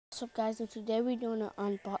What's up, guys? And today we're doing an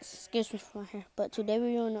unboxing. Excuse me for my hair, but today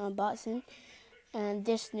we're doing an unboxing, and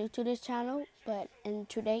this new to this channel. And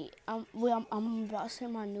today I'm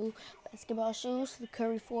unboxing my new basketball shoes, the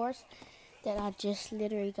Curry 4s that I just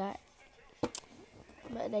literally got.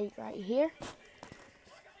 But they right here.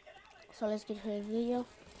 So let's get to the video.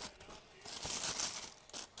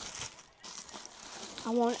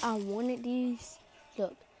 I wanted these.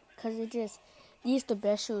 Look, cause these the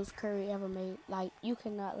best shoes Curry ever made. Like, you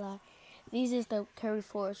cannot lie. These is the Curry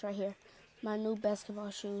 4s right here. My new basketball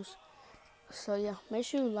shoes. So yeah, make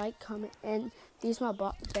sure you like, comment, and these my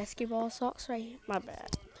basketball socks right here. My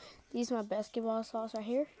bad. These my basketball socks right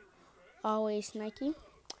here. Always Nike.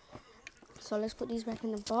 So let's put these back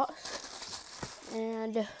in the box.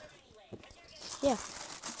 And yeah.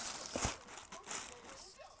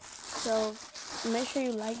 So make sure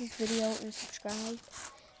you like this video and subscribe.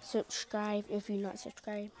 Subscribe if you're not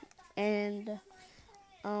subscribed. And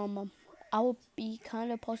I will be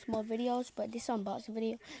kind of posting more videos, but this unboxing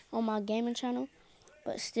video on my gaming channel.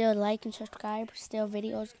 But still like and subscribe, still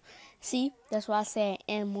videos. See, that's why I said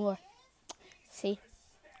and more. See,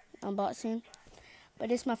 unboxing. But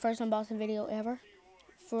this is my first unboxing video ever.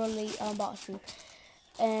 Fully unboxing.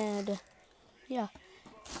 And yeah,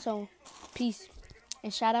 so peace.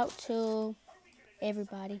 And shout out to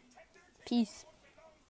everybody. Peace.